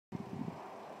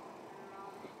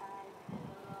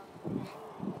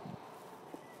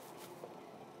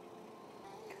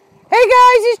Hey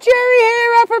guys, it's Jerry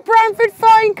here up at Bramford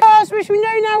Fine Cars, which we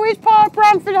know now is part of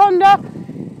Bramford Honda.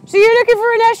 So you're looking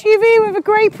for an SUV with a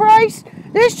great price?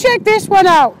 Let's check this one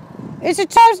out. It's a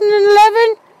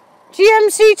 2011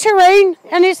 GMC Terrain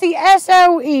and it's the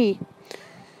SLE.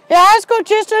 It has got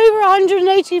just over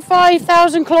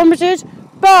 185,000 kilometers,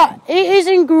 but it is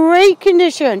in great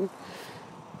condition.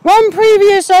 One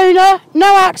previous owner,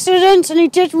 no accidents, and he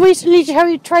did recently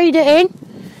trade it in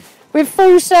with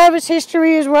full service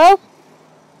history as well.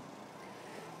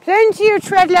 Plenty of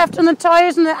tread left on the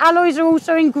tyres, and the alloys are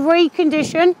also in great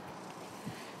condition.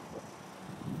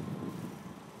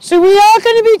 So we are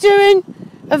going to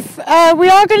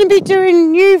be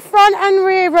doing new front and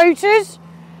rear rotors,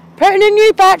 putting a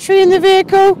new battery in the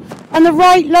vehicle, and the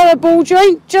right lower ball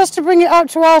joint just to bring it up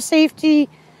to our safety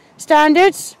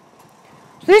standards.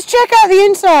 So let's check out the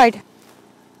inside.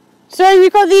 So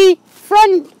you've got the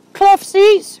front cloth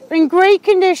seats in great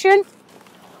condition.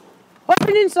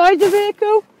 Open inside the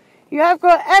vehicle, you have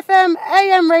got FM,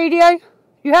 AM radio.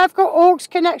 You have got aux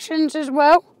connections as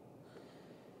well.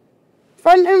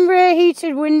 Front and rear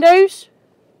heated windows.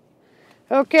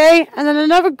 Okay, and then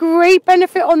another great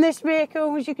benefit on this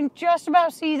vehicle, as you can just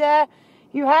about see there,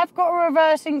 you have got a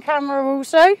reversing camera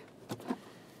also.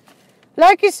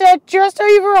 Like I said, just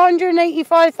over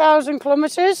 185,000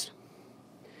 kilometers.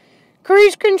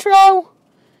 Cruise control.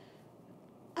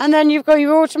 And then you've got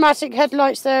your automatic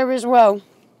headlights there as well.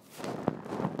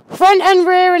 Front and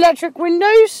rear electric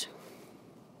windows.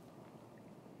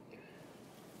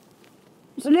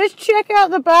 So let's check out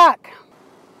the back.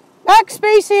 Back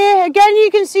space here, again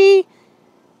you can see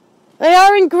they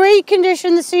are in great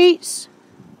condition, the seats.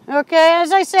 Okay,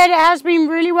 as I said, it has been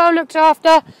really well looked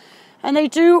after. And they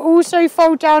do also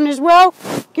fold down as well,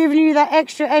 giving you that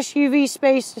extra SUV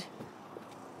space.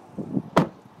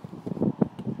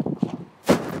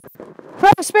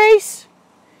 Back space,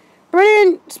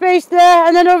 brilliant space there,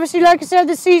 and then obviously, like I said,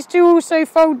 the seats do also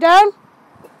fold down.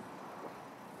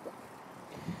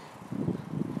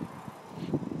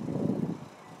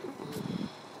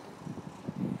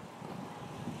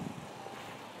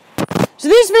 So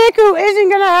this vehicle isn't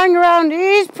going to hang around. It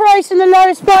is priced in the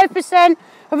lowest 5%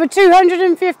 of a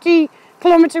 250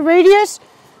 kilometer radius.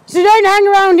 So don't hang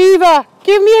around either.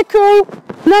 Give me a call.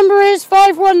 Number is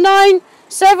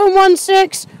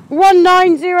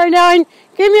 519-716-1909.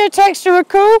 Give me a text or a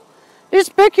call. Let's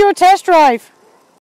book your test drive.